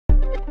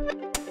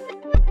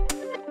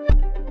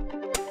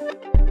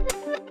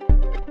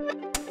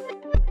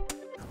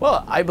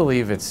Well, I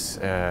believe it's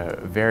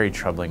very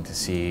troubling to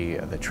see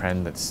the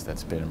trend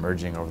that's been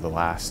emerging over the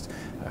last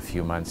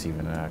few months,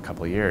 even a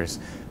couple of years,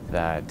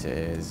 that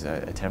is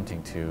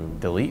attempting to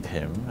delete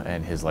him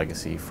and his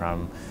legacy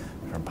from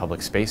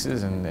public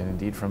spaces and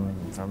indeed from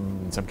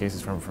in some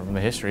cases from the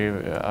history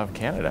of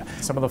Canada.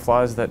 Some of the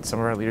flaws that some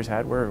of our leaders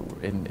had were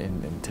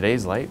in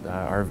today's light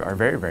are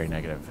very, very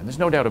negative, and there's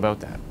no doubt about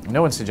that.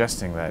 No one's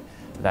suggesting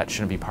that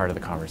shouldn't be part of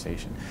the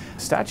conversation.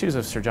 Statues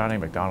of Sir John A.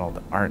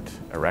 Macdonald aren't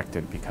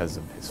erected because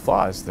of his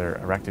flaws. They're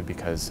erected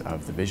because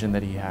of the vision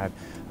that he had,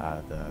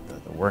 the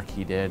work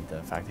he did,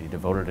 the fact that he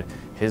devoted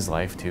his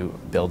life to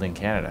building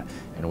Canada.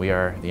 And we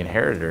are the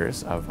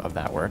inheritors of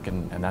that work,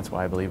 and that's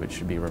why I believe it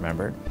should be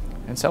remembered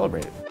and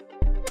celebrated.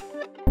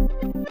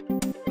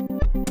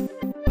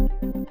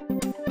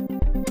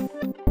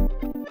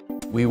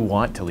 We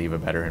want to leave a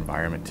better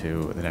environment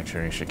to the next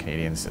generation of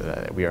Canadians.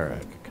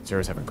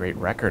 Conservatives have a great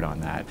record on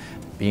that,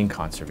 being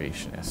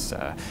conservationists,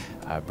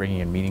 bringing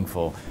in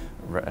meaningful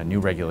new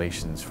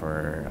regulations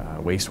for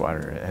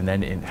wastewater, and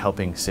then in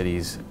helping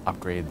cities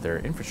upgrade their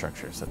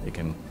infrastructure so that they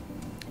can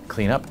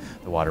clean up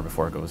the water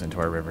before it goes into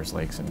our rivers,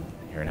 lakes, and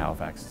here in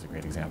Halifax is a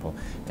great example,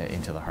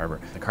 into the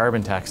harbour. The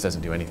carbon tax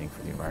doesn't do anything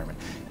for the environment.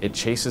 It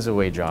chases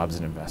away jobs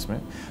and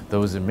investment.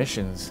 Those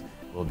emissions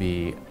will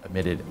be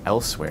emitted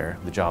elsewhere.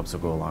 The jobs will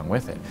go along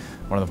with it.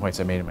 One of the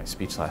points I made in my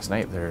speech last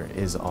night, there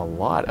are a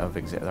lot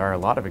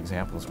of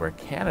examples where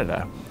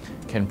Canada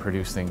can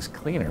produce things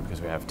cleaner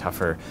because we have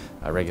tougher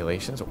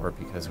regulations, or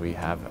because we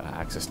have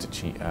access to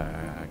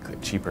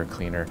cheaper,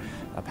 cleaner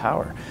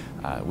power.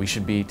 We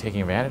should be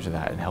taking advantage of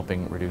that and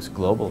helping reduce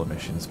global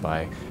emissions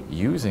by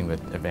using the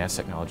advanced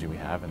technology we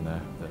have and the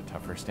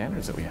tougher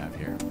standards that we have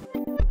here.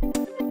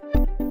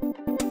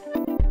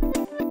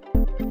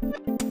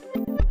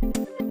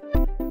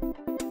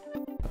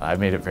 I've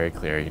made it very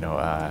clear,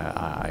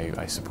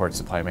 I support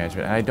supply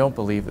management, and I don't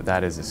believe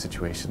that is a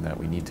situation that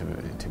we need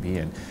to be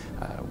in.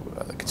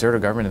 The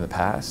Conservative government in the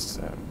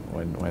past,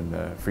 when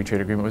the Free Trade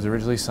Agreement was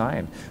originally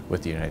signed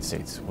with the United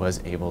States,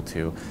 was able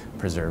to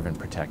preserve and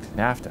protect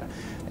NAFTA.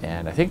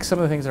 And I think some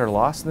of the things that are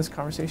lost in this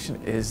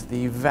conversation is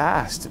the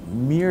vast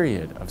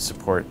myriad of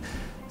support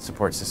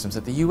systems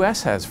that the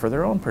U.S. has for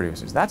their own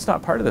producers. That's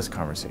not part of this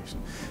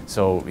conversation.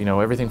 So,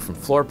 everything from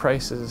floor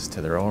prices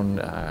to their own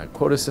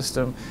quota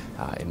system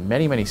in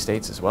many, many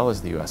states, as well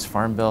as the U.S.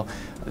 Farm Bill,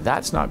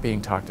 that's not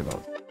being talked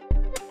about.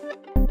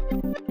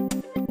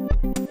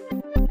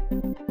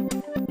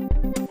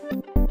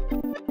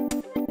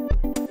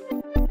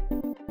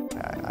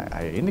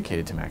 I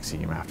indicated to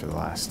Maxime after the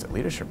last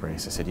leadership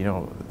race, I said,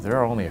 there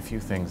are only a few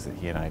things that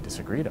he and I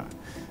disagreed on.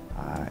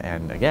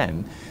 And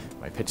again,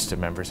 my pitch to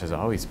members has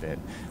always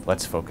been,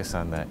 let's focus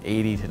on the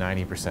 80 to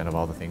 90% of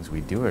all the things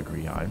we do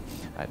agree on,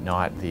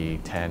 not the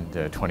 10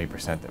 to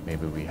 20% that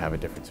maybe we have a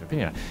difference of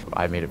opinion on.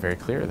 I made it very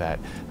clear that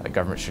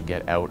government should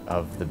get out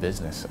of the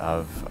business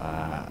of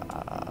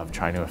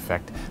trying to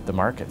affect the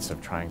markets,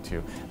 of trying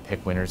to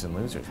pick winners and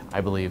losers.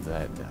 I believe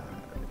that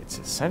it's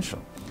essential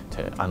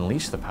to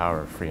unleash the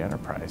power of free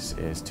enterprise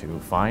is to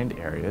find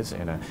areas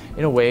in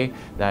a way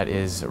that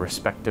is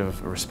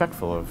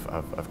respectful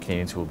of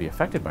Canadians who will be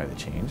affected by the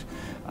change,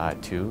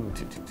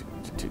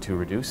 to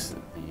reduce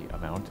the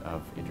amount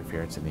of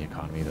interference in the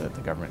economy that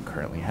the government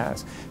currently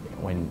has.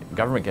 When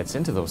government gets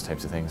into those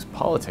types of things,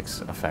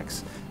 politics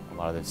affects a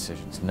lot of the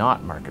decisions,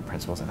 not market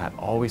principles, and that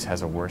always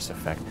has a worse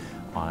effect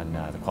on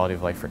the quality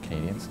of life for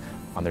Canadians,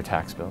 on their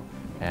tax bill,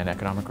 and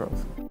economic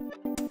growth.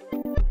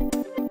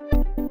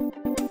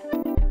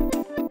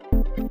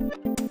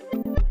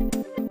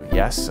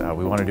 Yes,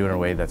 we want to do it in a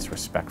way that's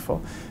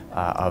respectful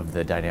of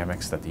the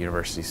dynamics that the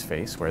universities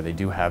face, where they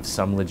do have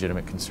some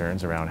legitimate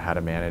concerns around how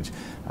to manage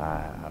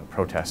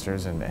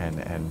protesters and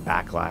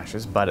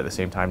backlashes, but at the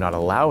same time not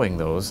allowing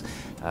those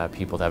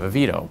people to have a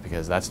veto,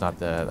 because that's not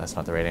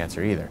the right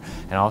answer either.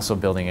 And also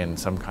building in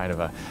some kind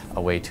of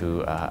a way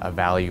to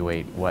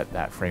evaluate what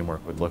that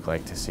framework would look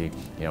like, to see,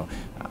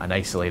 an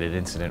isolated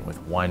incident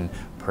with one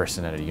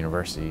person at a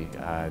university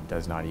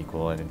does not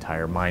equal an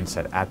entire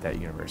mindset at that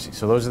university.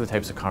 So those are the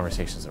types of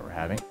conversations that we're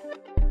having.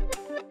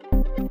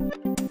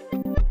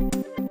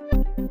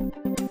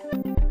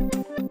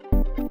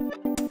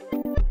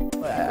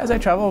 As I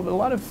travel, a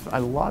lot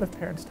of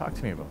parents talk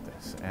to me about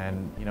this,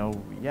 and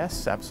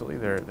yes, absolutely,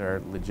 there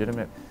are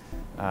legitimate,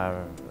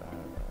 not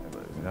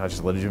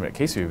just a legitimate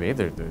case to be made.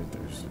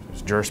 There's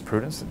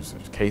jurisprudence,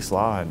 there's case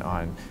law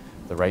on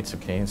the rights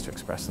of Canadians to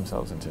express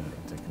themselves and to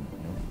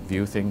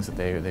view things that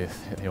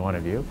they want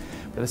to view.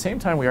 But at the same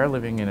time, we are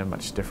living in a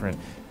much different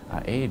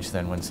age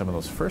than when some of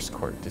those first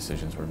court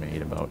decisions were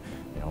made about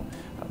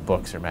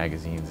books or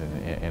magazines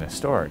in a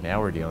store. Now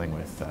we're dealing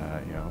with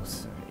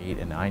 8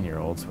 and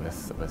 9-year-olds with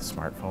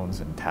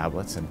smartphones and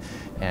tablets,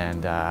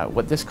 and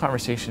what this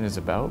conversation is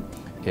about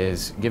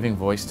is giving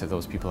voice to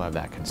those people who have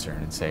that concern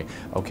and say,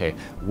 okay,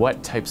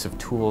 what types of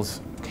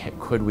tools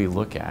could we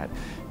look at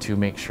to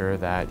make sure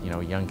that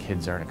young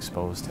kids aren't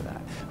exposed to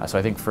that? So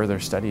I think further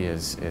study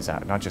is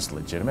not just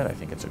legitimate. I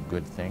think it's a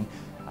good thing.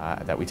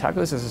 that we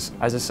tackle this as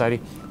a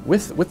society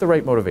with the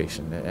right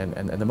motivation.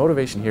 And the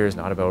motivation here is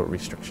not about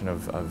restriction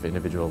of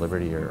individual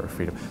liberty or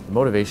freedom. The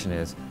motivation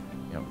is,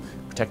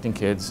 protecting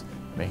kids,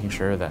 making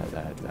sure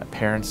that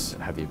parents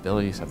have the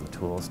abilities, have the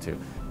tools to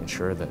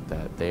ensure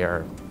that they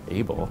are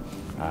able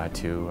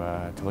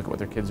to look at what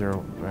their kids are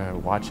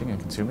watching and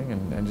consuming,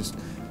 and just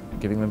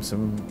giving them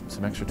some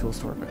extra tools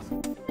to work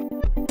with.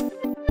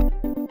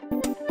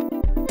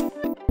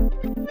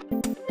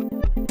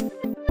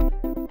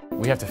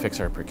 We have to fix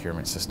our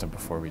procurement system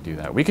before we do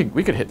that. We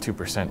could hit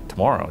 2%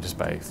 tomorrow just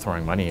by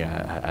throwing money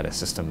at a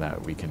system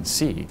that we can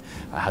see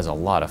has a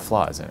lot of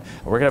flaws in it.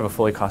 We're going to have a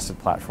fully costed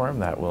platform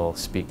that will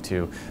speak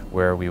to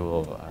where we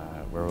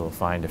will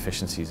find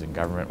efficiencies in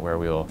government, where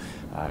we will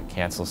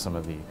cancel some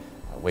of the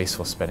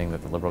wasteful spending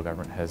that the Liberal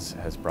government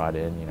has brought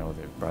in.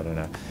 They've brought in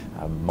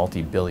a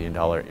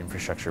multi-billion-dollar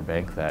infrastructure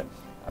bank that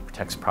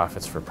protects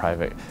profits for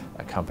private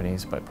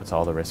companies but puts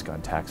all the risk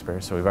on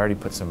taxpayers. So we've already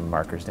put some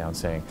markers down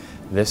saying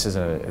this is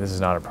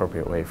not an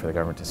appropriate way for the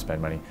government to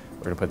spend money.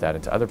 We're going to put that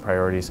into other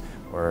priorities,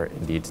 or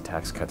indeed to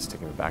tax cuts to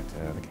give it back to the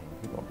Canadian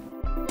people.